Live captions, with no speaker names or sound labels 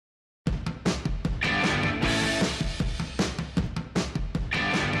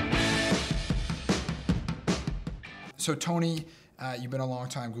So Tony, you've been a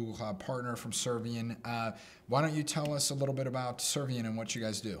long-time Google Cloud partner from Servian. Why don't you tell us a little bit about Servian and what you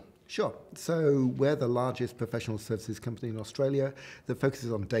guys do? Sure. So we're the largest professional services company in Australia that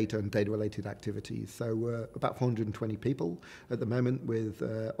focuses on data and data-related activities. So we're about 420 people at the moment with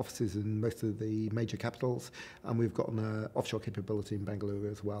offices in most of the major capitals, and we've got an offshore capability in Bangalore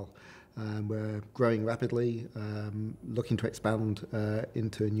as well. We're growing rapidly, looking to expand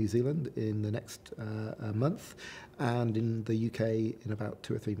into New Zealand in the next month, and in the UK in about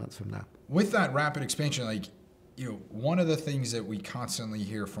 2 or 3 months from now. With that rapid expansion, one of the things that we constantly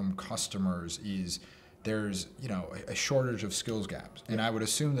hear from customers is there's, a shortage of skills gaps. And I would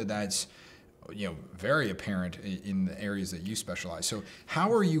assume that that's, very apparent in the areas that you specialize. So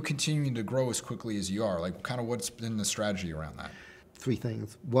how are you continuing to grow as quickly as you are? What's been the strategy around that? 3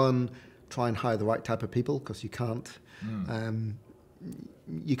 things. 1, try and hire the right type of people, because you can't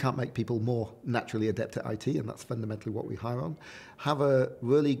make people more naturally adept at IT, and that's fundamentally what we hire on. Have a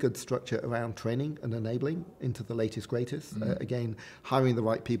really good structure around training and enabling into the latest, greatest. Again, hiring the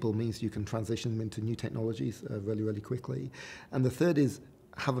right people means you can transition them into new technologies really, really quickly. And the third is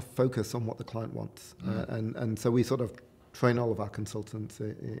have a focus on what the client wants. And so we sort of train all of our consultants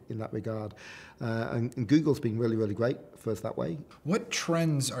in that regard. And Google's been really, really great for us that way. What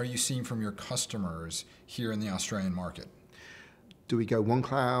trends are you seeing from your customers here in the Australian market? Do we go one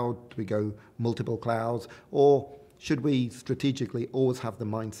cloud? Do we go multiple clouds? Or should we strategically always have the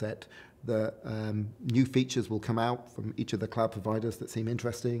mindset that new features will come out from each of the cloud providers that seem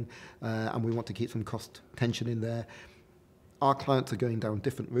interesting, and we want to keep some cost tension in there? Our clients are going down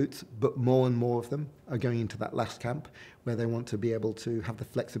different routes, but more and more of them are going into that last camp where they want to be able to have the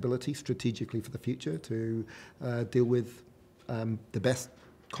flexibility strategically for the future to deal with the best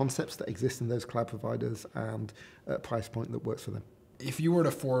concepts that exist in those cloud providers and at a price point that works for them. If you were to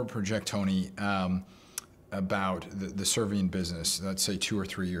forward project, Tony, about the Servian business, let's say 2 or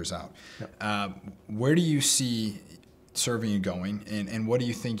 3 years out, where do you see Servian going, and what do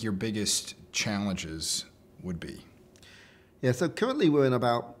you think your biggest challenges would be? Yeah, so currently we're in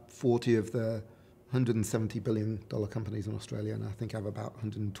about 40 of the $170 billion companies in Australia, and I think I have about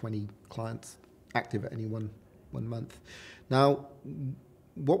 120 clients active at any one month. Now,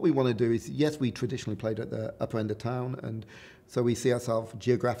 what we want to do is, yes, we traditionally played at the upper end of town, and so we see ourselves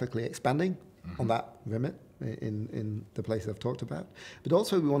geographically expanding on that remit in the places I've talked about. But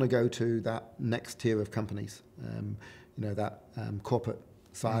also we want to go to that next tier of companies, that corporate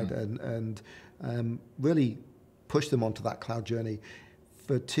side, and really push them onto that cloud journey.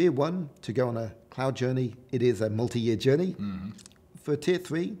 For tier 1 to go on a cloud journey, it is a multi-year journey. For tier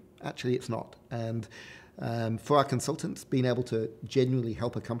 3, actually it's not. And for our consultants, being able to genuinely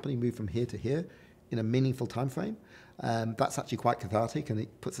help a company move from here to here in a meaningful time frame, that's actually quite cathartic, and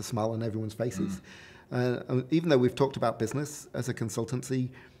it puts a smile on everyone's faces. Even though we've talked about business as a consultancy,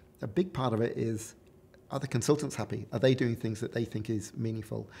 a big part of it is, are the consultants happy? Are they doing things that they think is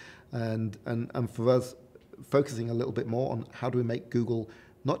meaningful? And for us, focusing a little bit more on how do we make Google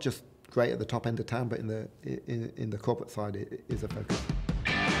not just great at the top end of town, but in the corporate side is a focus.